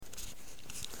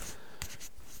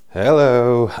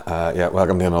Hello.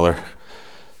 Welcome to another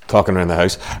Talking Around the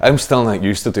House. I'm still not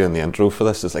used to doing the intro for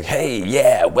this. It's like, hey,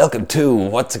 yeah, welcome to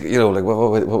what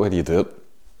way do you do it?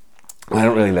 I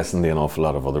don't really listen to an awful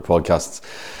lot of other podcasts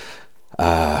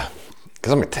because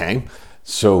I'm got time.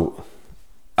 So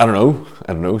I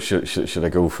don't know. Should I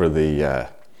go for the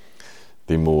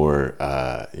more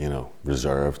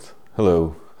reserved?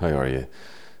 Hello, how are you?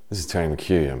 This is Terry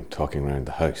McHugh. I'm talking around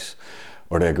the house.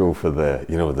 Or do I go for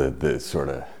the sort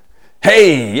of,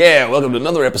 hey, yeah, welcome to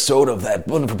another episode of that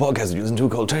wonderful podcast you listen to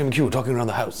called Terry McHugh Talking Around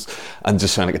the House, and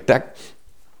just sound like a dick.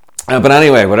 But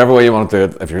anyway, whatever way you want to do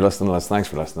it, if you're listening to this, thanks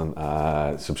for listening.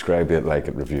 Subscribe to it, like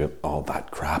it, review it, all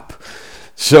that crap.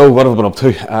 So, what have I been up to?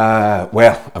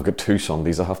 I've got 2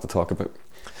 Sundays I have to talk about.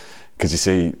 Because you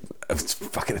see, it's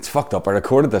fucked up. I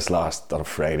recorded this last on a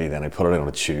Friday, then I put it out on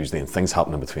a Tuesday, and things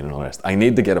happen in between and all the rest. I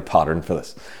need to get a pattern for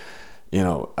this.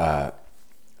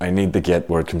 I need to get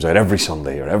where it comes out every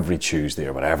Sunday or every Tuesday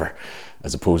or whatever,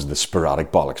 as opposed to the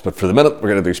sporadic bollocks. But for the minute, we're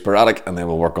going to do sporadic, and then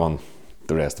we'll work on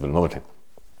the rest of it another time.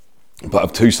 But I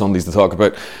have 2 Sundays to talk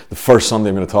about. The first Sunday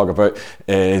I'm going to talk about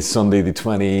is Sunday the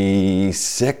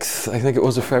 26th, I think it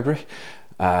was, of February.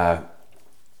 I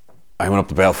went up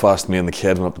to Belfast, me and the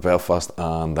kid went up to Belfast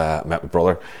and met my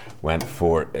brother, went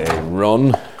for a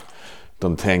run,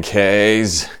 done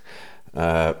 10Ks,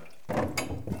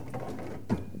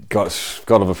 got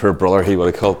over for a brother, he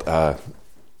would have called. I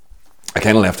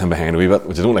kind of left him behind a wee bit,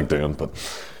 which I don't like doing, but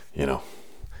he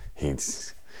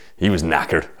was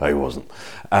knackered, I wasn't. So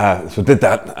I did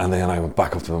that, and then I went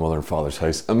back up to my mother and father's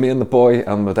house, and me and the boy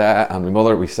and my dad and my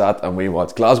mother, we sat and we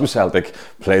watched Glasgow Celtic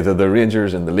play the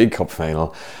Rangers in the League Cup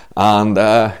final, and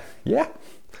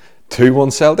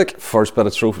 2-1 Celtic, first bit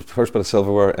of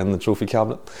silverware in the trophy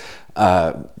cabinet.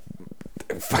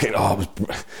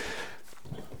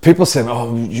 People saying,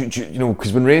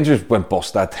 because when Rangers went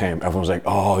bust that time, everyone was like,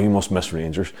 oh, you must miss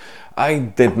Rangers. I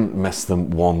didn't miss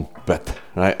them one bit,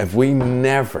 right? If we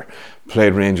never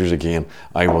played Rangers again,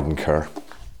 I wouldn't care.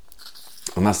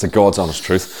 And that's the God's honest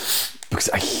truth, because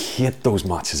I hate those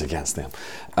matches against them.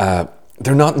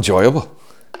 They're not enjoyable.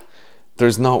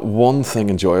 There's not one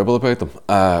thing enjoyable about them.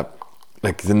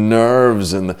 Like the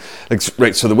nerves and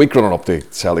so the week running up to the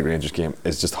Celtic Rangers game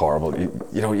is just horrible.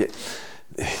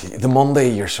 The Monday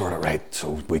you're sort of right,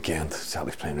 so weekend,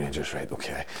 Celtic's playing Rangers, right,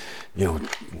 okay,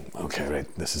 right,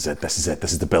 this is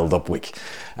the build-up week,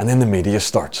 and then the media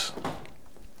starts.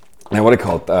 Now what I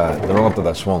call it, the run up to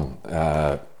this one,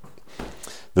 the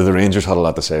Rangers had a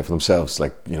lot to say for themselves,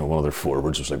 one of their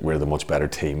forwards was like, we're the much better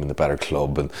team and the better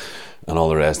club and all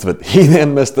the rest of it. He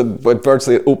then missed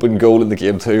virtually an open goal in the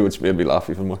game too, which made me laugh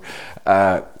even more.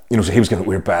 So he was going,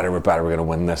 we're better, we're going to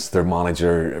win this. Their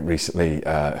manager recently,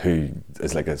 who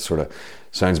is like a sort of,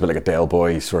 sounds a bit like a Dale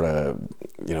Boy, sort of,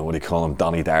 what do you call him,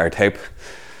 Donny Dyer type.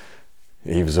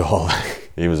 He was all,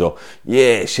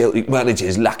 yeah, Celtic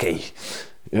manager's lucky.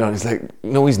 He's like,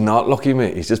 no, he's not lucky,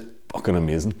 mate. He's just fucking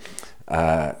amazing.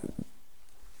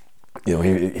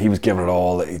 He was giving it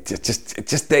all.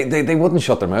 They wouldn't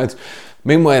shut their mouths.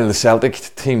 Meanwhile, the Celtic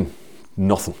team,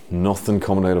 nothing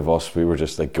coming out of us. We were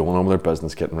just like going on with our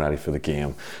business, getting ready for the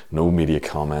game. No media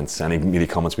comments. Any media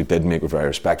comments we did make were very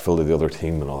respectful to the other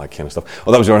team and all that kind of stuff.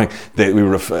 Oh, that was the other thing. We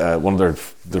were one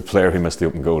of their player who missed the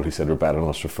open goal, who said we're better than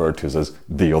us, referred to us as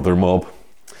the other mob.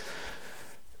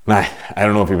 Now, I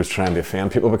don't know if he was trying to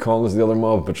offend people by calling us the other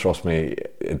mob, but trust me,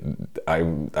 I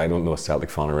don't know a Celtic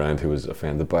fan around who was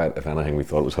offended by it. If anything, we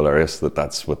thought it was hilarious that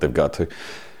that's what they've got to.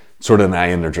 Sort of an eye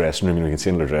in their dressing room, you can see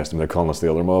in their dressing room, they're calling us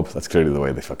the other mob. That's clearly the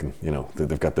way they fucking,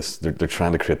 they've got this, they're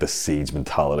trying to create this siege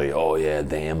mentality. Oh yeah,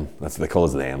 them. They call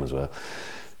us them as well.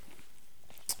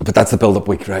 But that's the build-up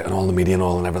week, right? And all the media and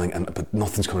all and everything. But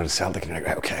nothing's coming out of Celtic. And you're like,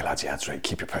 right, okay, lads, yeah, that's right.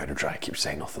 Keep your powder dry. Keep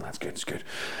saying nothing. That's good. It's good.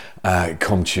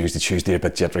 Come Tuesday, a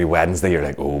bit jittery. Wednesday, you're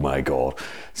like, oh my God.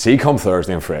 See, come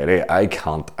Thursday and Friday, I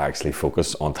can't actually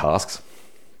focus on tasks.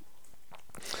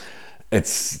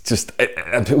 It's just,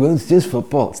 it's just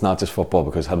football. It's not just football,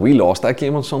 because had we lost that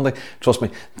game on Sunday, trust me,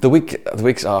 the week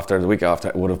after,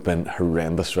 it would have been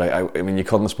horrendous, right? I mean, you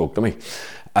couldn't have spoke to me.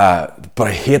 But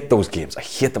I hate those games. I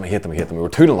hate them. We were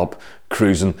 2-0 up,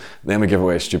 cruising, then we give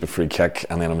away a stupid free kick,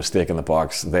 and then a mistake in the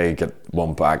box, they get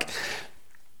one back.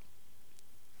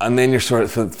 And then you're sort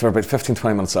of, for about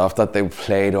 15-20 minutes after that, they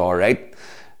played alright,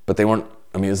 but they weren't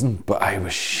amazing. But I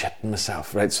was shitting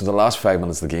myself, right? So the last 5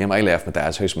 minutes of the game, I left my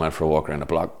dad's house and went for a walk around the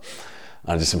block,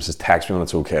 and just says, text me when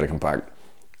it's okay to come back.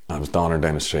 I was down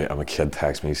the street, and my kid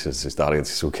texts me, he says, Daddy,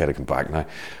 it's okay to come back now.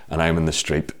 And I'm in the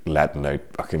street letting out,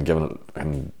 fucking giving it,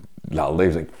 and Laldy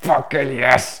was like, fucking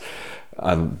yes!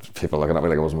 And people looking at me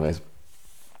like it wasn't right.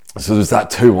 So there's that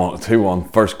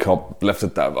 2-1, first cup,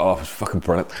 lifted that, oh, it was fucking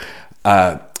brilliant.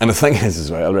 And the thing is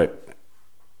as well, right,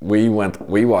 we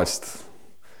watched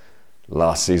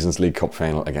last season's League Cup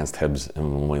final against Hibs in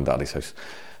Mummy and Daddy's house,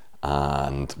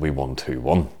 and we won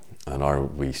 2-1, and our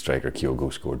wee striker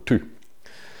Kyogo scored 2.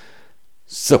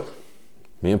 So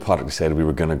me and Patrick decided we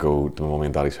were going to go to Mummy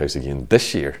and Daddy's house again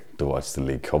this year to watch the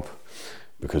League Cup,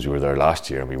 because we were there last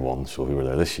year and we won, so if we were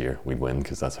there this year we'd win,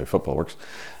 because that's how football works.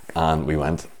 And we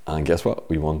went, and guess what,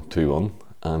 we won 2-1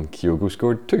 and Kyogo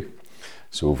scored 2.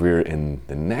 So if we're in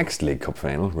the next League Cup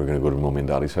final, we're going to go to Mummy and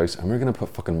Daddy's house, and we're going to put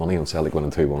fucking money on Celtic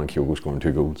winning 2-1 and Kyogo scoring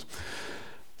 2 goals.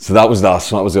 So that was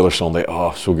that was the other Sunday.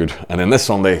 Oh, so good. And then this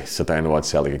Sunday, sit down to watch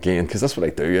Celtic again, because that's what I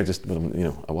do.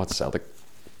 I watch Celtic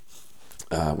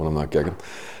when I'm not gigging.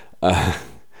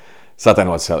 Sat down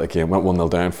to watch Celtic again, went 1-0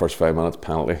 down, first 5 minutes,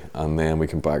 penalty, and then we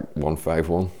came back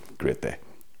 1-5-1. Great day.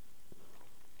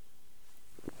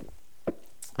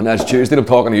 And that's Tuesday, I'm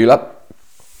talking to you lot.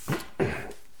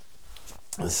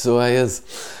 So I is.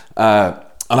 And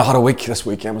I had a week. This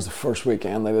weekend was the first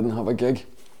weekend I didn't have a gig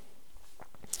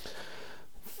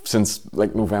since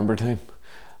like November time.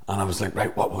 And I was like,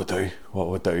 right, what will we do?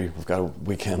 We've got a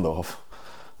weekend off.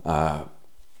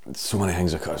 So many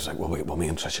things. I was like, well, me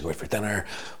and Trish should go out for dinner.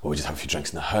 Will we just have a few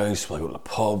drinks in the house? Will I go to the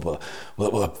pub?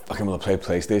 Will I play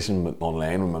PlayStation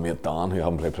online with my mate Dan, who I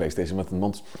haven't played PlayStation with in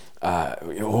months?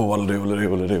 What'll I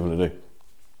do?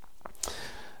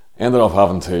 Ended up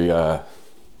having to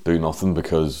do nothing,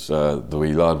 because the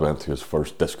wee lad went to his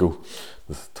first disco.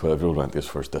 The 12-year-old went to his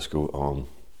first disco on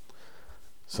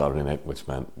Saturday night, which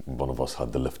meant one of us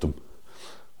had to lift him.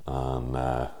 And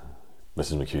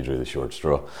Mrs. McHugh drew the short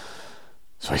straw.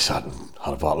 So I sat and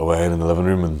had a bottle of wine in the living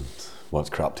room and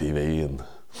watched crap TV and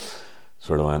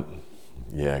sort of went,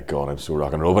 yeah, God, I'm so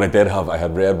rock and roll. But I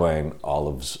had red wine,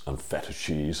 olives and feta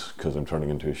cheese, because I'm turning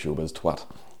into a showbiz twat.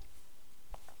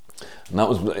 And that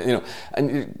was,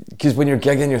 and because when you're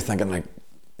gigging, you're thinking like,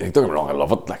 don't get me wrong, I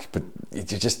love it, like, but you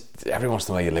just, every once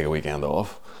in a while you like a weekend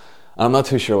off. And I'm not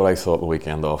too sure what I thought the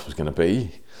weekend off was going to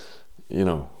be,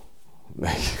 like,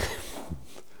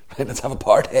 right, let's have a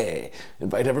party,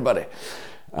 invite everybody.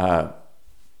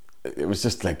 It was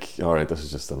just like, all right, this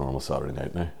is just a normal Saturday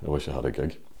night now. I wish I had a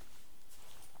gig.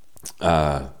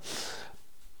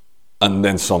 And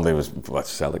then Sunday was watch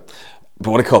Celtic.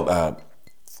 But what I call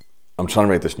I'm trying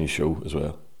to write this new show as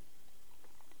well.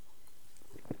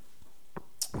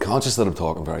 I'm conscious that I'm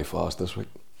talking very fast this week.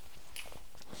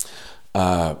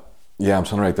 I'm trying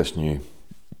to write this new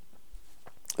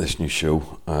show,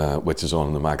 which is on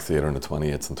in the Mac Theatre on the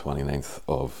 28th and 29th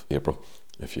of April.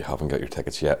 If you haven't got your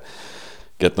tickets yet,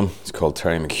 get them. It's called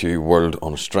Terry McHugh World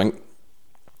on a String,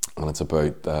 and it's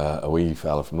about a wee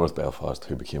fella from North Belfast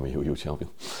who became a yo-yo champion.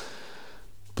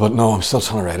 But no, I'm still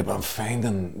trying to write it, but I'm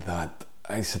finding that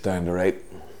I sit down to write,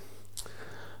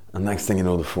 and next thing you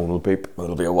know, the phone will beep.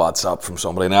 It'll be a WhatsApp from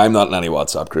somebody. Now, I'm not in any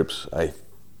WhatsApp groups. I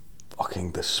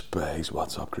fucking despise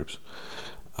WhatsApp groups.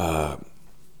 To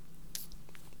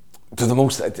the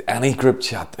most, any group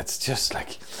chat, it's just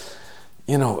like,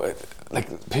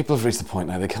 like people have reached the point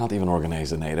now they can't even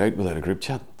organise a night out without a group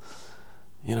chat.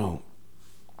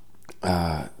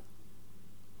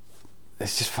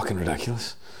 It's just fucking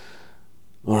ridiculous.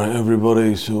 Alright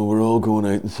everybody, so we're all going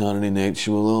out on Saturday night,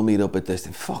 so we'll all meet up at this.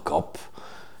 Fuck up.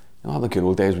 You know the good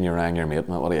old days when you rang your mate,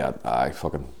 what are you at?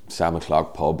 Fucking 7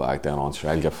 o'clock pub, down on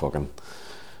sure, I'll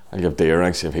give Deer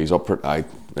and see if he's up for it.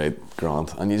 Right,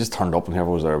 grand. And you just turned up and whoever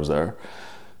was there.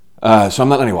 So I'm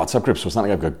not in any WhatsApp groups, so it's not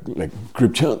like I've got like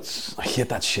group chats. I hate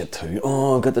that shit too.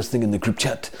 Oh, I've got this thing in the group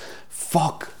chat.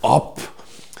 Fuck up.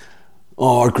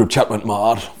 Oh, our group chat went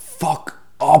mad. Fuck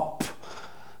up.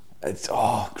 It's,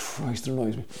 oh Christ, it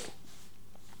annoys me.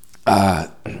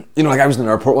 Like I was in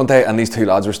the airport one day and these two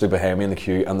lads were stood behind me in the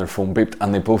queue and their phone beeped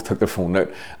and they both took their phone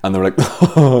out and they were like,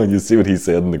 oh, you see what he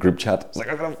said in the group chat? I was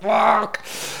like, I'm gonna fuck.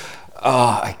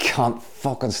 I can't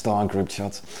fucking stand group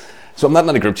chats. So I'm not in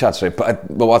any group chats, right? But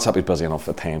WhatsApp is busy enough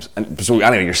at times. And so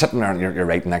anyway, you're sitting there and you're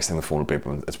writing, next thing the phone will beep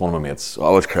and it's one of my mates.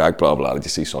 Oh, it's correct, blah, blah. Did you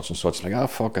see such and such? Like,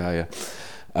 fuck, yeah.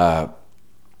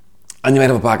 And you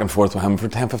might have a back and forth with him for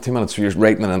 10-15 minutes, so you're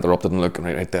writing and interrupted and looking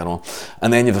right dead on.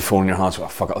 And then you have the phone in your hand, so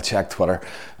fuck it, I'll check Twitter.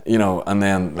 And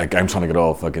then like I'm trying to get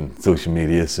all fucking social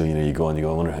media, so you go, I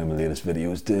wonder how my latest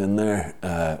video is doing there.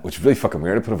 Which is really fucking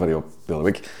weird. I put a video up the other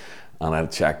week and I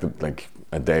checked it like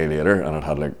a day later and it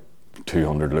had like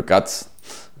 200 look-ats,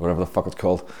 whatever the fuck it's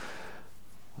called.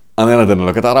 And then I didn't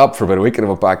look at that up for about a week and I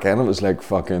went back in, it was like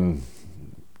fucking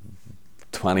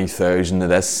 20,000 of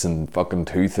this and fucking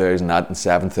 2,000 that and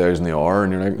 7,000 the hour,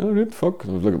 and you're like, oh right, fuck.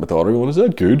 I was looking at my daughter going, is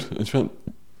that good? And she went,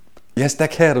 yes,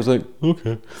 dickhead. I was like,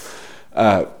 okay.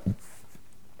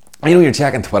 You know, you're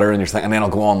checking Twitter and you're thinking, and then I'll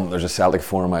go on, there's a Celtic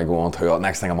forum I go on to,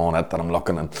 next thing I'm on it, and I'm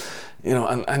looking, and, you know,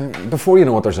 and before you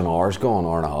know it, there's an hour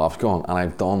and a half gone, and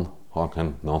I've done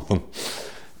fucking nothing.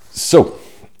 So,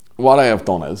 what I have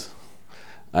done is,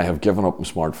 I have given up my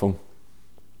smartphone.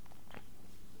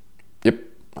 Yep,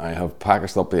 I have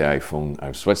packaged up the iPhone,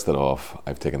 I've switched it off,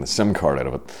 I've taken the SIM card out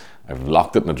of it, I've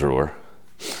locked it in a drawer,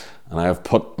 and I have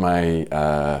put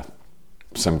my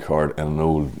SIM card in an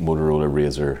old Motorola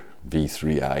Razr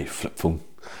V3i flip phone.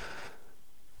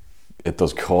 It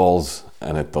does calls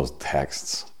and it does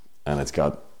texts, and it's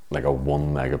got like a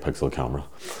 1 megapixel camera.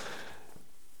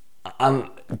 And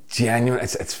genuine,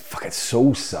 it's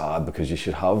so sad, because you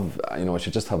should have, you know, I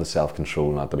should just have the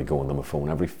self-control not to be going to my phone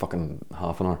every fucking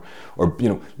half an hour, or, you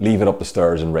know, leave it up the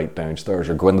stairs and write downstairs,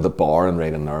 or go into the bar and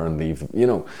write in there and leave, you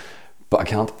know, but I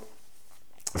can't.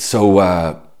 So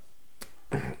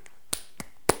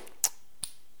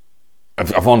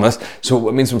I've on this, so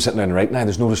it means I'm sitting down right now,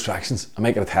 there's no distractions. I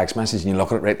might get a text message and you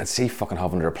look at it right and see fucking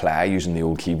having to reply using the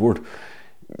old keyboard.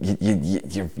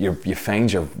 You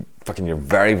find you're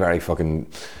very, very fucking,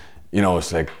 you know,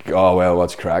 it's like, oh well,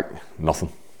 what's crack?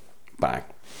 Nothing. Bang.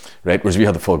 Right? Whereas if you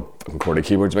had the full QWERTY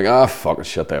keyboards, like, ah, fuck it,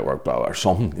 shit, that work, blah, blah, or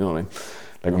something, you know what I mean?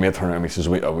 Like, when mate turned around and he says,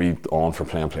 are we on for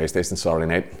playing PlayStation Saturday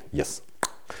night? Yes.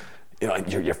 You know,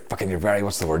 you're very,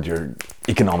 what's the word, you're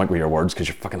economic with your words, because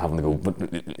you're fucking having to go,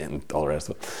 and all the rest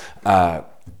of it.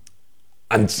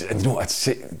 And you know,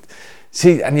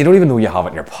 see, and you don't even know you have it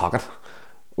in your pocket,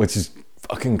 which is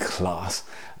fucking class.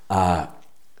 And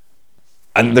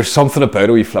there's something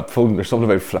about a wee flip phone, there's something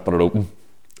about flipping it open.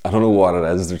 I don't know what it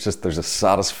is, there's a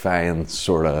satisfying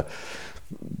sort of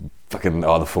fucking,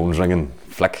 oh, the phone's ringing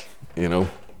flick, you know.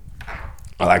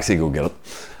 I'll actually go get it,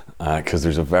 because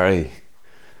there's a very,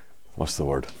 what's the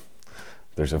word?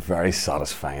 There's a very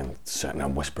satisfying sound.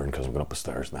 I'm whispering because I'm going up the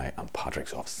stairs now, and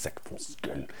Patrick's off sick from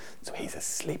school, so he's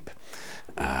asleep.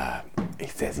 He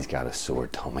says he's got a sore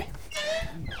tummy.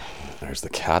 There's the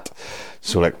cat.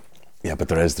 So like, yeah, but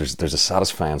there's a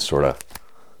satisfying sort of,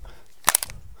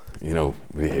 you know,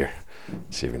 right here.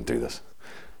 See if we can do this.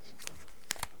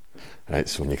 Right,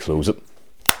 so when you close it,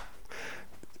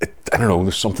 I don't know,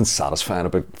 there's something satisfying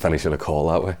about finishing a call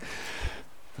that way.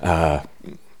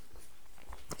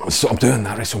 So I'm doing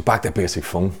that, right? So I'm back to a basic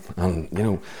phone, and you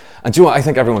know, and do you know what? I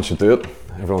think everyone should do it.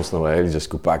 Every once in a while, you just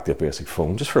go back to a basic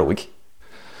phone, just for a week,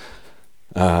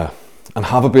 and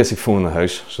have a basic phone in the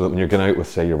house, so that when you're going out with,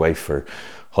 say, your wife or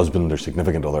husband or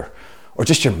significant other, or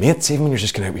just your mates, even when you're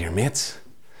just going out with your mates,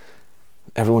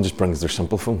 everyone just brings their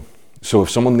simple phone. So if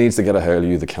someone needs to get a hold of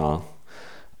you, they can,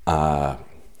 and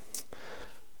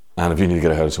if you need to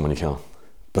get a hold of someone, you can.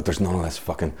 But there's none of this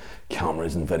fucking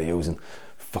cameras and videos and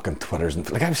fucking Twitters, and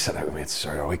like I was sitting out with mates the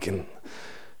other week, and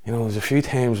you know, there's a few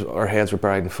times our heads were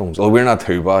buried in phones. Although we're not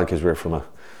too bad, because we're from a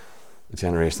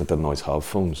generation that didn't always have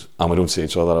phones, and we don't see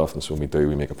each other that often, so when we do,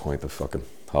 we make a point of fucking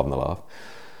having a laugh.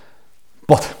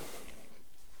 But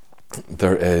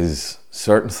there is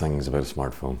certain things about a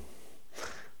smartphone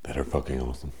that are fucking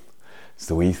awesome. It's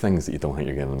the wee things that you don't think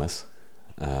you're going to miss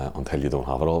until you don't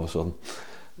have it all of a sudden.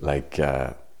 Like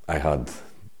I had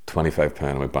 £25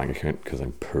 in my bank account because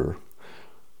I'm poor.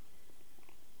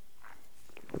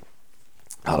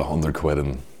 I had £100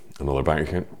 in another bank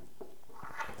account,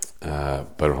 but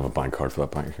I don't have a bank card for that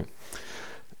bank account.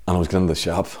 And I was going to the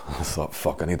shop, and I thought,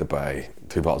 fuck, I need to buy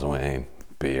 2 bottles of wine,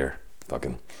 beer,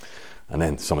 fucking, and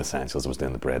then some essentials. I was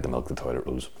doing the bread, the milk, the toilet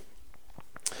rolls.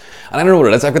 And I don't know what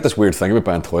it is, I've got this weird thing about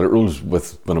buying toilet rolls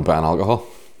when I'm buying alcohol.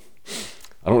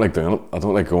 I don't like doing it. I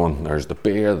don't like going, there's the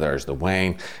beer, there's the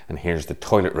wine, and here's the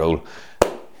toilet roll,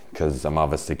 because I'm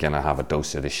obviously going to have a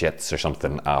dose of the shits or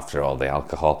something after all the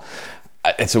alcohol.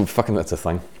 It's a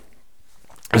thing.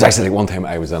 It was actually like one time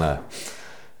I was in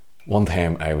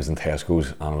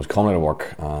Tesco's, and I was coming out of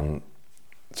work, and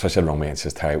so I said wrong mate, and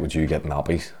says, Ty, would you get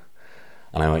Nappies?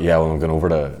 And I went, yeah, well, I'm going over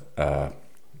to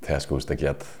Tesco's to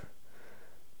get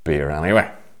beer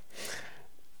anyway.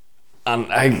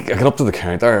 And I got up to the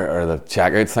counter, or the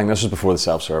checkout thing. This was before the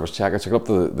self-service checkout. So I got up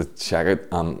to the checkout,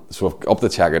 and so up the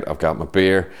checkout, I've got my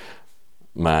beer,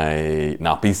 my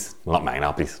Nappies, well, not my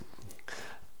Nappies,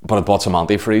 but I bought some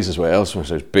antifreeze as well. So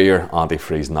there's beer,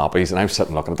 antifreeze, Nappies, and I'm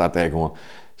sitting looking at that day going,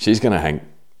 she's going to think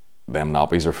them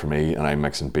Nappies are for me, and I'm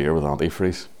mixing beer with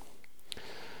antifreeze.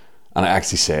 And I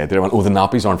actually said, I went, oh, the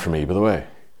Nappies aren't for me, by the way.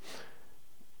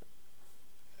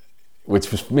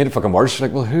 Which was made it fucking worse.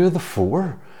 Like, well, who are they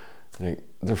for? Like,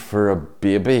 they're for a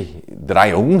baby that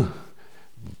I own.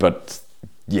 But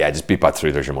yeah, just beat back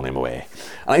through, there's your money in my way.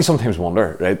 And I sometimes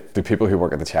wonder, right, do people who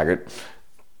work at the checkout,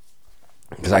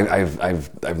 because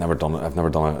I've never done it. I've never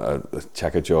done a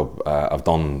checkout job. I've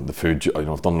done the food.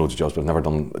 I've done loads of jobs, but I've never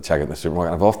done a checkout in the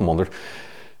supermarket. I've often wondered,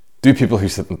 do people who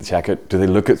sit in the checkout, do they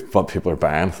look at what people are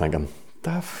buying, thinking,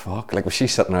 the fuck? Like, was she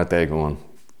sitting out there going,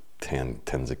 10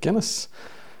 tins of Guinness,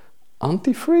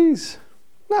 antifreeze,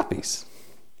 nappies?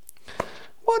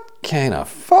 What kind of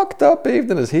fucked up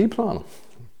evening is he planning?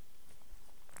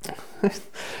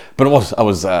 But I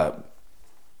was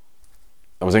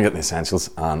in getting the essentials,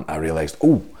 and I realised,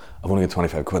 I've only got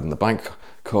 25 quid in the bank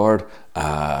card.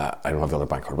 I don't have the other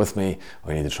bank card with me.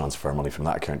 I need to transfer money from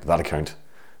that account to that account.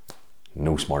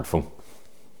 No smartphone.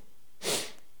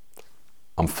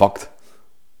 I'm fucked.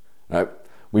 Right?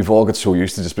 We've all got so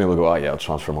used to just being able to go, I'll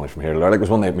transfer money from here to there. Like, it was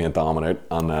one night me and Dan went out,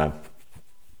 and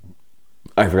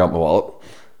I forgot my wallet.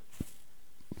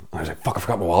 And I was like, fuck, I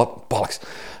forgot my wallet. Bollocks.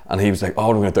 And he was like,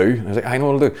 what am I going to do? And I was like, I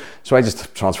know what I'll do. So I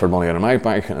just transferred money out of my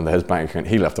bank account into his bank account.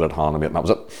 He left it at hand, and that was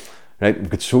it. Right? We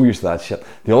get so used to that shit.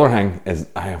 The other thing is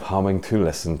I am having to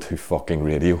listen to fucking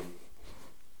radio.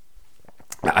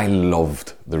 I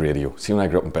loved the radio. See, when I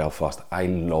grew up in Belfast, I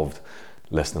loved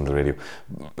listening to the radio.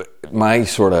 My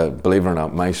sort of, believe it or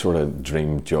not, my sort of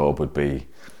dream job would be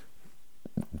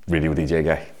radio DJ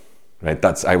guy. Right?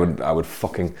 I would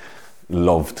fucking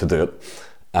love to do it.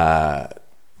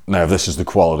 Now, if this is the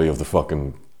quality of the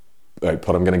fucking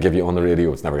output I'm going to give you on the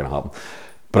radio, it's never going to happen.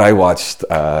 But I watched,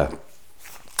 I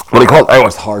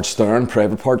watched Howard Stern,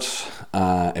 Private Parts.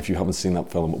 If you haven't seen that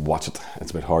film, watch it.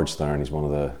 It's about Howard Stern. He's one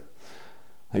of the,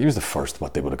 he was the first,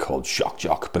 what they would have called shock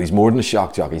jock, but he's more than a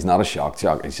shock jock. He's not a shock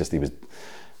jock. It's just, he's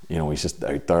just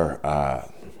out there.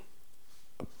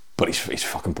 But he's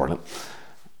fucking brilliant.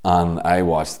 And I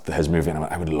watched his movie, and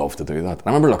I would love to do that. And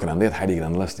I remember looking into it, how do you get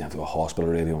into this? You have to go to a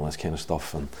hospital radio and all this kind of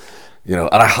stuff. And, and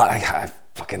I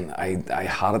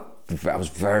had it, I was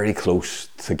very close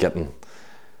to getting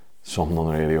something on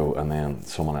the radio, and then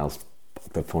someone else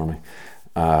booked it for me.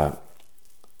 But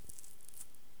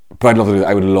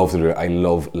I would love to do it. I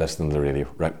love listening to the radio,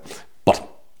 right? But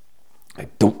I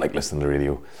don't like listening to the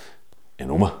radio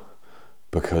in Oma,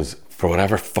 because for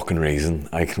whatever fucking reason,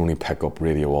 I can only pick up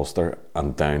Radio Ulster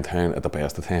and Downtown at the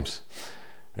best of times,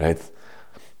 right?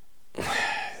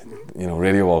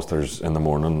 Radio Ulster's in the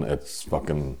morning, it's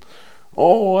fucking,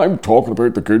 I'm talking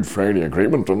about the Good Friday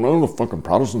Agreement and all the fucking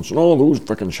Protestants and all those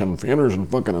fucking Sinn Féiners and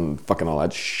fucking all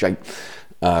that shite.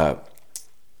 And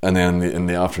then in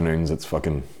the afternoons, it's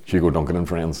fucking Hugo Duncan and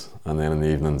friends. And then in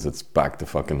the evenings, it's back to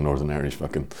fucking Northern Irish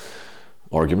fucking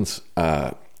arguments.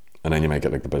 And then you might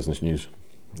get like the business news.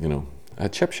 A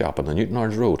chip shop on the Newton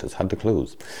Ards Road has had to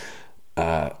close.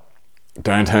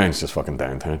 Downtown's just fucking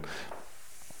downtown.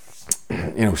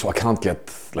 So I can't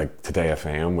get like Today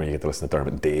FM, where you get to listen to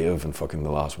Dermot and Dave and fucking The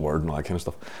Last Word and all that kind of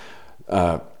stuff.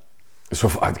 And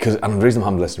the reason I'm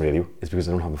having to listen to radio is because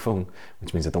I don't have a phone,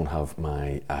 which means I don't have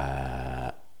my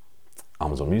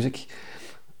Amazon Music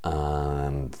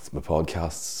and my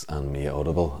podcasts and my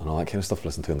Audible and all that kind of stuff to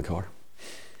listen to in the car.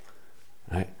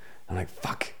 Right? I'm like,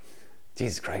 fuck.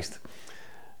 Jesus Christ.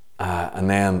 And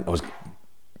then I was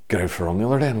going out for a run the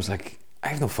other day, and I was like, I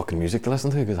have no fucking music to listen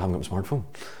to because I haven't got my smartphone.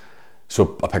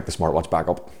 So I picked the smartwatch back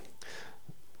up.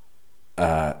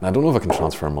 Now I don't know if I can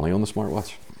transfer money on the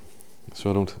smartwatch, so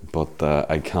I don't, but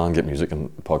I can get music and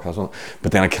podcasts on it.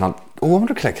 But then I can't. I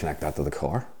wonder, can I connect that to the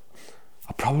car?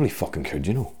 I probably fucking could,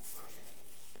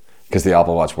 because the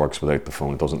Apple Watch works without the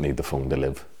phone. It doesn't need the phone to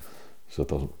live, so it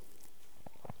doesn't.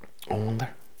 I wonder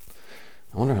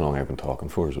how long I've been talking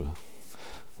for as well.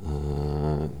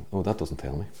 That doesn't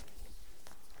tell me.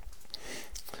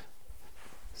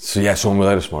 So I'm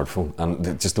without a smartphone,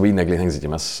 and just the wee niggly things that you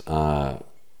miss. Might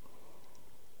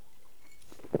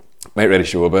write a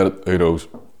show about it, who knows.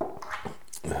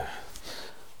 And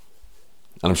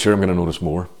I'm sure I'm going to notice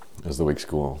more as the weeks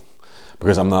go on,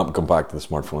 because I'm not going back to the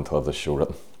smartphone until I have this show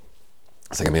written.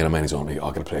 It's like a mate of mine, he's on me,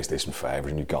 I'll get a PlayStation 5,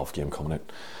 there's a new golf game coming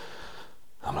out.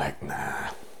 I'm like, nah,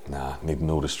 need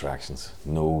no distractions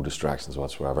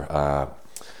whatsoever.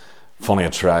 Funny, I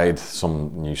tried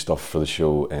some new stuff for the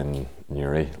show in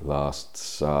Newry last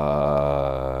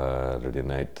Saturday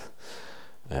night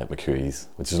at McCooey's,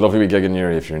 which is a lovely wee gig in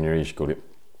Newry. If you're in Newry, you should go to it.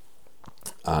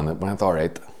 And it went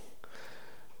alright.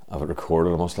 I have it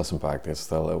recorded, I must listen back to it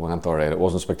still. It went alright. It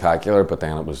wasn't spectacular, but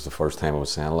then it was the first time I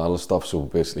was saying a lot of stuff, so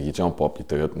basically you jump up, you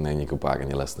do it, and then you go back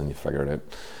and you listen and you figure it out.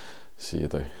 See you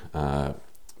do.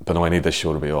 But no, I need this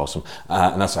show to be awesome.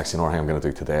 And that's actually another thing I'm going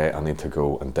to do today. I need to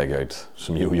go and dig out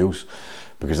some yo-yos,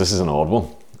 because this is an odd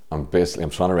one. I'm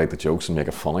trying to write the jokes and make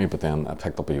it funny, but then I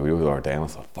picked up a yo-yo the other day and I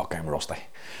thought, fuck, I'm rusty.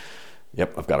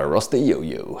 Yep, I've got a rusty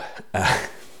yo-yo.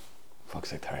 Fuck's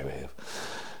sake, Terry Wave.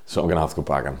 So I'm going to have to go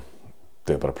back and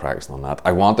do a bit of practicing on that.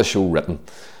 I want the show written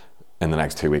in the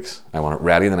next 2 weeks. I want it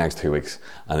ready in the next 2 weeks,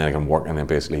 and then I can work and then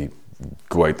basically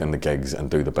go out in the gigs and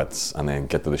do the bits and then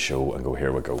get to the show and go,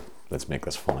 here we go, let's make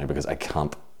this funny, because I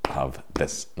can't have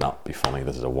this not be funny.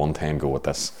 This is a one-time go with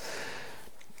this.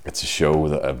 It's a show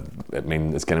that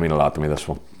it's going to mean a lot to me, this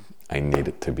one. I need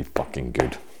it to be fucking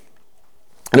good.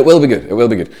 And it will be good,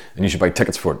 and you should buy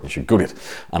tickets for it, you should go get it.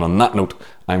 And on that note,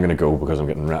 I'm going to go, because I'm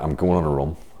going on a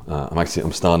run. I'm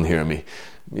standing here in me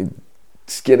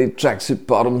skinny tracksuit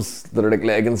bottoms that are like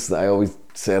leggings that I always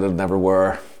said I'd never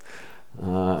wear,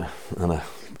 and a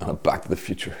Back to the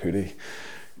Future hoodie.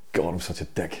 God, I'm such a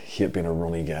dick. Hate being a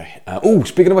runny guy.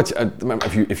 Speaking of which,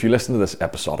 if you listen to this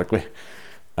episodically,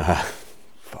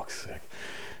 fuck's sake,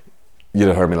 you'd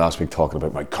have heard me last week talking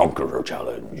about my Conqueror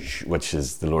Challenge, which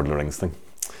is the Lord of the Rings thing.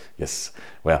 Yes,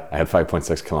 well, I had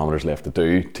 5.6 kilometres left to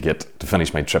do to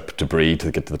finish my trip to Bree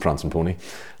to get to the Prancing Pony.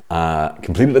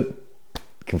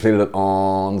 Completed it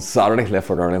on Saturday, left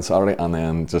work early on Saturday, and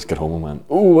then just get home and went,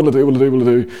 what'll I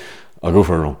do? I'll go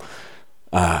for a run.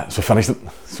 So finished it.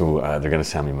 So they're going to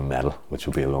send me my medal, which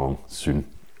will be along soon.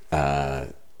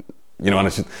 And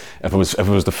if it was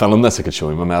to film this, I could show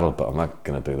you my medal, but I'm not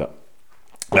going to do that.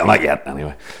 Well, not yet,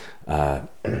 anyway. So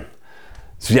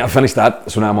yeah, I finished that.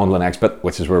 So now I'm on to the next bit,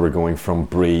 which is where we're going from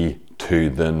Bree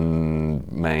to the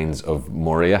mines of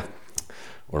Moria,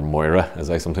 or Moira,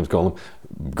 as I sometimes call them,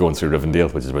 going through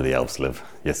Rivendell, which is where the elves live.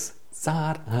 Yes,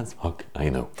 sad as fuck, I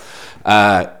know.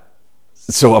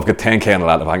 So I've got 10k in that.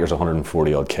 I think there's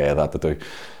 140 odd k of that to do.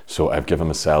 So I've given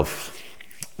myself,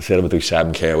 I said I would do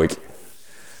 7k a week,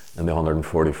 and the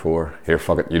 144. Here,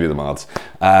 fuck it, you do the maths.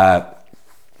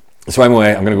 So I'm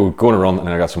away. I'm going to go on a run, and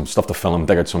then I got some stuff to film,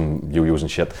 dig out some yo-yos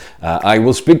and shit. I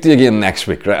will speak to you again next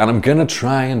week, right? And I'm going to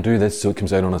try and do this so it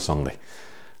comes out on a Sunday,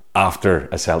 after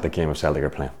a Celtic game of Celtic are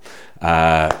playing.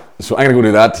 So I'm going to go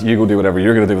do that. You go do whatever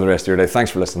you're going to do for the rest of your day. Thanks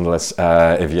for listening to this.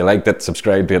 If you liked it,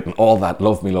 subscribe to it and all that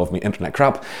love me internet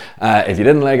crap. If you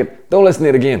didn't like it, don't listen to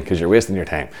it again, because you're wasting your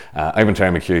time. I've been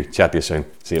Terry McHugh. Chat to you soon.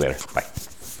 See you later. Bye.